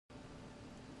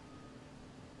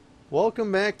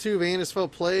Welcome back to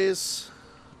Vandersfeld Plays.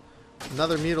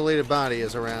 Another mutilated body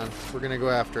is around. We're gonna go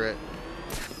after it.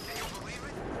 Can you believe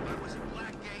it? I was in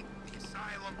Blackgate, the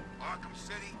Asylum, Arkham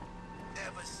City.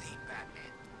 Never seen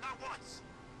Batman. Not once.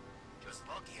 Just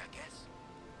lucky, I guess.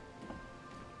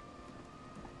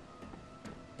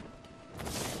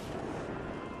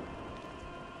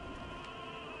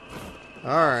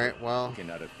 Alright, well. We can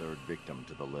add a third victim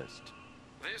to the list.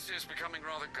 This is becoming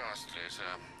rather ghastly, sir.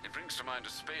 It brings to mind a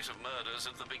spate of murders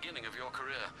at the beginning of your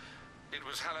career. It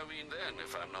was Halloween then,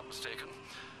 if I'm not mistaken.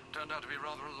 Turned out to be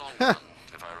rather a long one,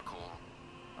 if I recall.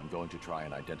 I'm going to try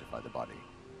and identify the body.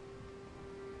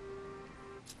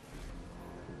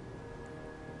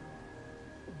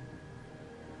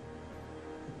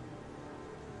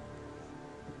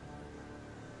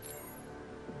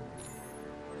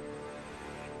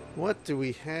 What do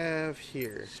we have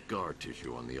here? Scar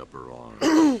tissue on the upper arm.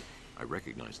 I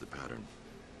recognize the pattern.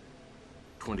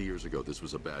 20 years ago, this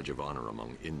was a badge of honor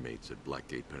among inmates at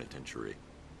Blackgate Penitentiary.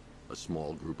 A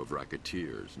small group of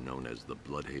racketeers known as the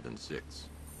Bloodhaven Six.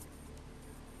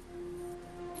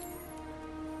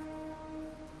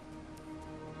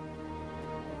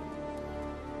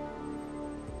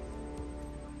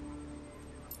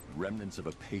 Remnants of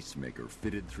a pacemaker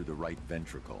fitted through the right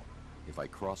ventricle. If I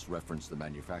cross-reference the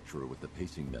manufacturer with the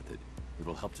pacing method, it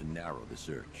will help to narrow the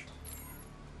search.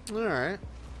 Alright.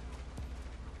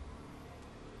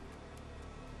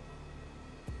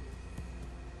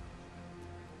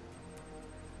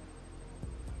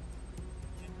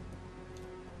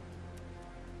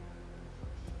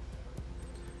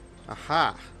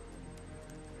 Aha.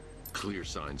 Clear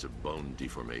signs of bone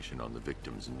deformation on the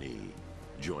victim's knee.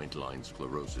 Joint line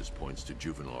sclerosis points to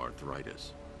juvenile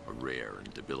arthritis, a rare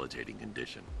and debilitating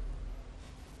condition.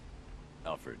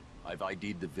 Alfred, I've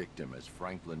ID'd the victim as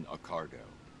Franklin Accardo.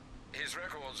 His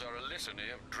records are a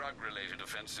litany of drug-related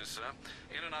offenses, sir.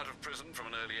 In and out of prison from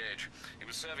an early age. He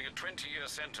was serving a 20-year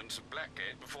sentence at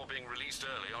Blackgate before being released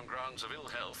early on grounds of ill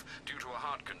health due to a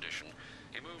heart condition.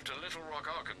 He moved to Little Rock,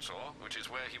 Arkansas, which is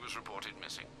where he was reported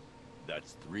missing.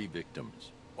 That's 3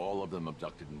 victims, all of them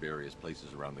abducted in various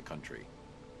places around the country.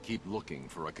 Keep looking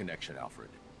for a connection,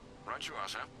 Alfred. Right you are,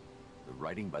 sir. The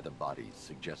writing by the bodies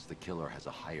suggests the killer has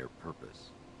a higher purpose.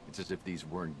 It's as if these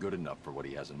weren't good enough for what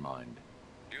he has in mind.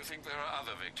 Do you think there are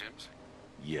other victims?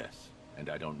 Yes, and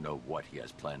I don't know what he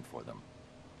has planned for them.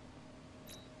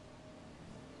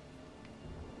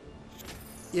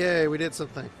 Yay, we did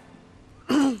something.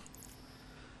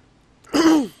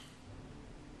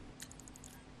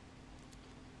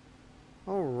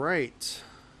 Alright.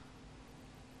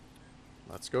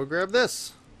 Let's go grab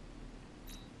this.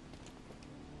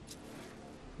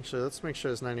 Actually, let's make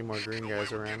sure there's not any more green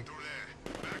guys around.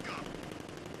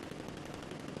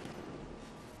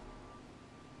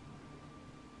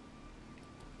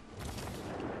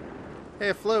 Hey,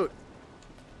 a float.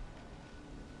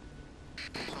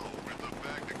 So, Riddler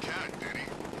bagged the cat, did he?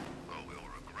 Well, we'll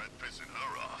regret pissing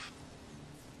her off.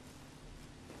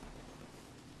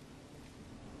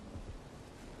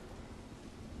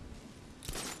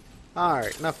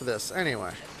 Alright, enough of this.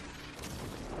 Anyway.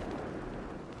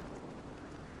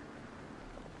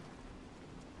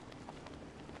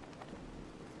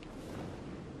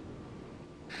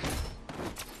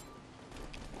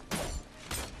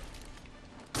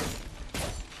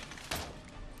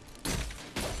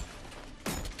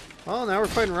 Oh, now we're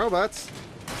fighting robots.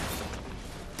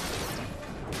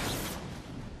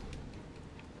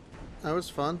 That was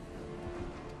fun.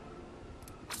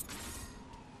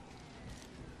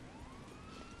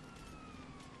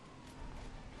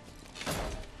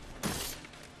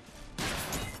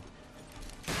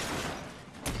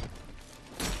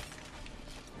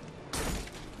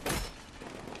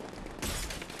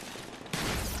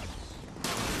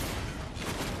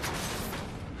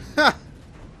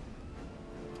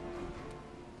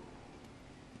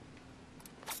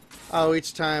 Oh,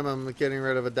 each time I'm getting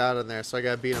rid of a dot in there, so I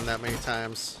gotta beat him that many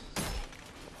times.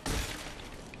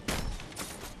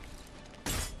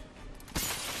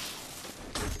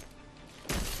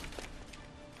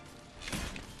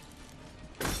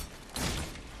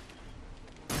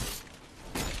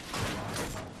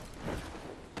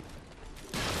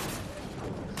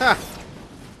 Ha!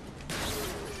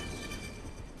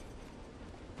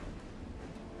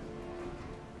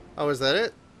 Oh, is that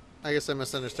it? I guess I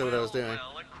misunderstood what I was doing.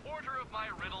 Well, a quarter of my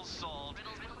riddles solved,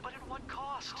 but at what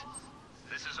cost?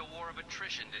 This is a war of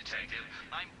attrition, Detective.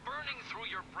 I'm burning through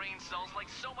your brain cells like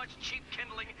so much cheap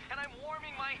kindling, and I'm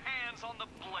warming my hands on the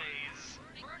blaze.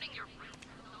 Burning your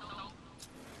brain.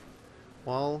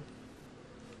 Well,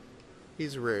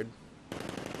 he's rude.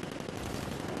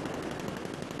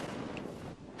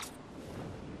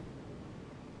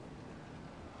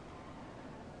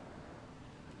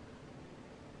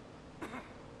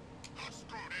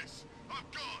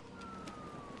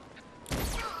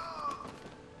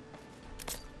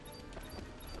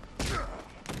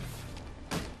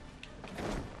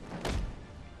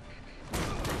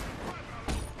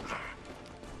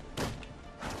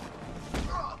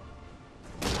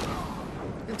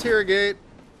 interrogate.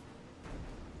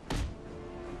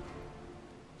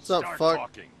 What's up, Start fuck?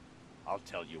 talking. I'll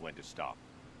tell you when to stop.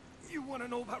 You want to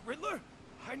know about Riddler?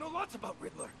 I know lots about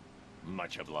Riddler.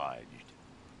 Much obliged.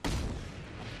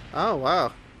 Oh,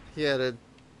 wow. He headed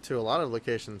to a lot of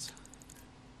locations.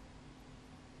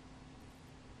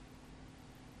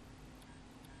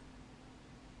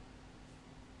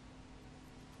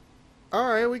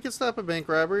 Alright, we can stop a bank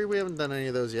robbery. We haven't done any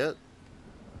of those yet.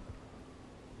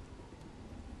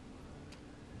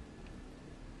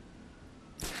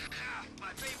 My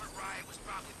favorite riot was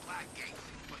probably Blackgate,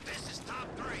 but this is top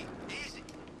 3. Easy.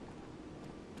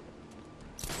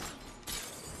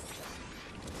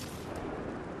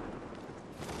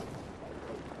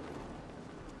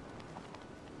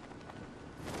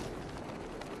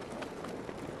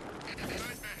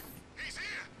 He's here.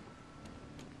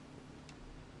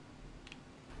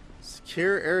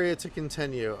 Secure area to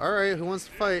continue. Alright, who wants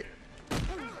to fight?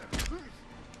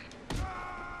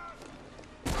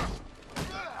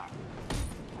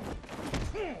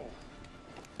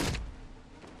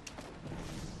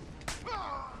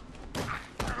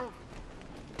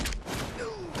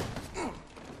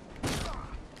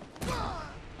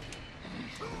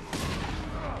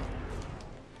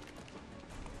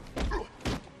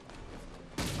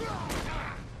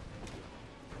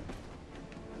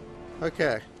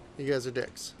 Okay, you guys are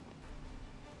dicks.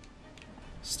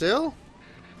 Still?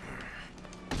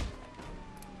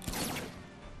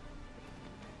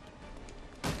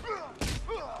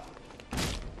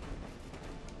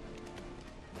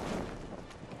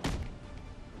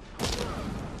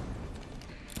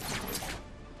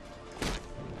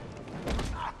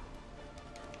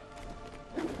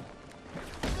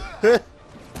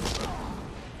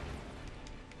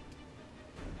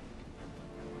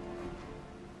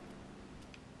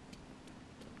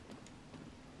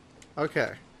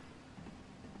 Okay.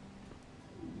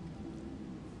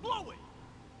 Blow it!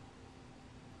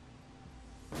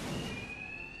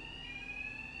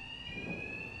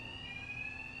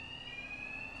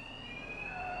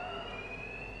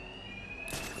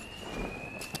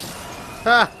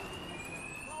 Ha!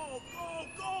 Go, go,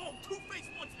 go! Two-Face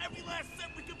wants every last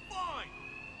cent we can find!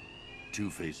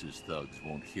 Two-Face's thugs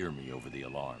won't hear me over the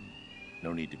alarm.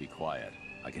 No need to be quiet.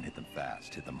 I can hit them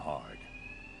fast, hit them hard.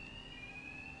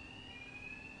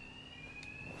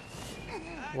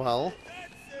 Well,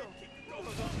 That's it! Keep the doors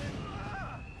open!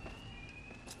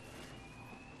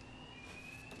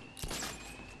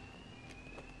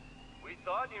 We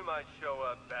thought you might show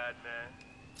up, Batman.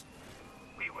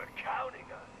 We were counting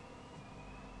on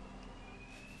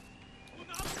it. Look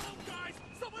out below, guys!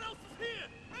 Someone else is here!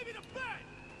 Maybe the bat!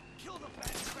 Kill the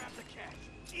bat and grab the cash.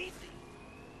 Easy!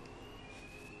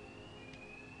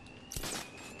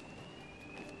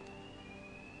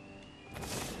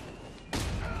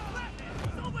 Batman,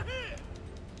 he's over here!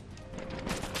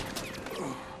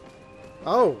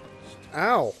 oh,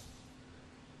 ow.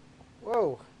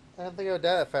 Whoa, I didn't think I would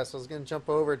die that fast. I was gonna jump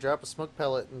over, drop a smoke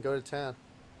pellet, and go to town.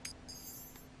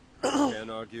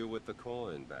 Can't argue with the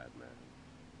coin, Batman.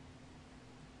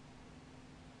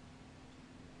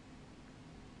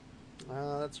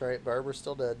 That's right, Barbara's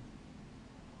still dead.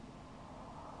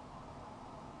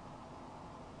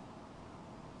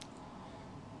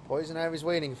 Poison Ivy's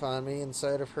waiting on me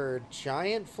inside of her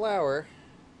giant flower.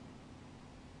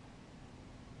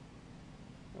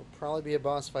 There'll probably be a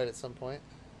boss fight at some point.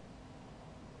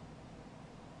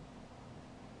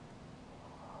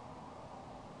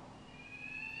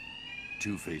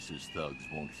 Two-Face's thugs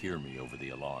won't hear me over the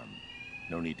alarm.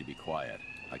 No need to be quiet.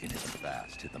 I can hit them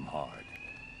fast, hit them hard.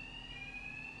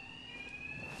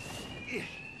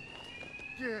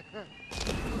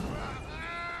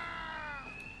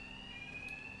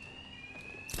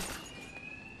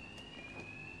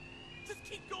 Just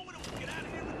keep going and we'll get out of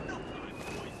here in no time,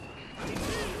 boys! He's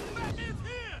here! Batman's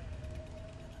here!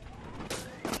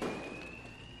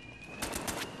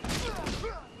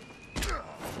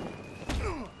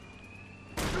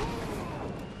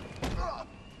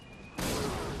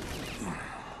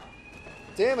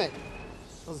 Damn it!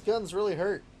 Those guns really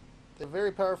hurt. They're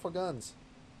very powerful guns.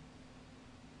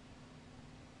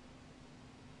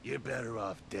 You're better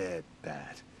off dead,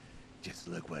 Bat. Just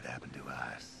look what happened to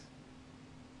us.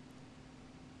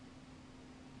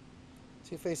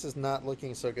 Two-Face is not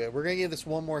looking so good. We're gonna give this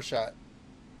one more shot.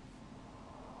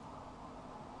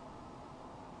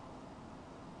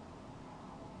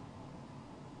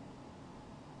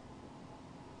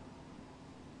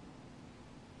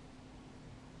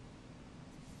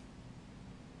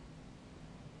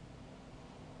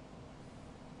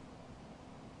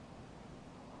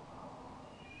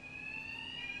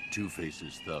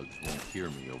 Two-Face's thugs won't hear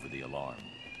me over the alarm.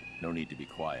 No need to be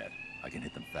quiet. I can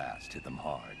hit them fast, hit them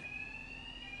hard.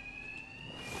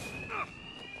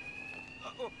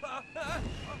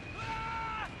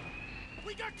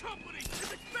 We got company!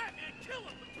 If it's Batman, kill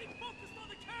him, but keep focused on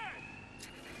the cash!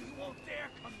 You won't dare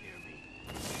come near me!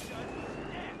 Because he's dead!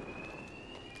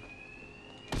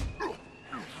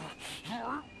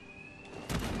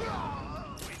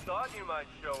 We thought you might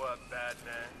show up,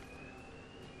 Batman.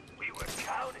 We were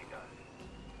counting on it.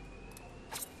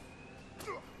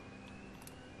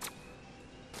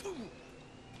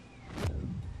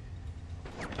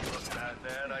 Look,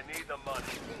 Batman, I need the money.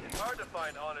 It's hard to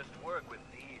find honest work with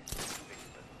these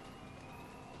fixmen.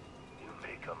 You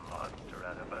make a monster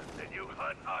out of us, then you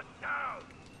hunt us down!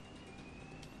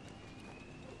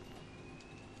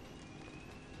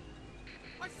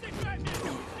 I say Batman, he's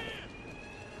here!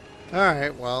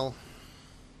 Alright, well.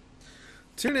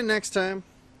 Tune in next time.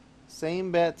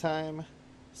 Same bat time,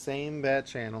 same bat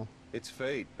channel. It's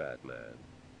fate, Batman.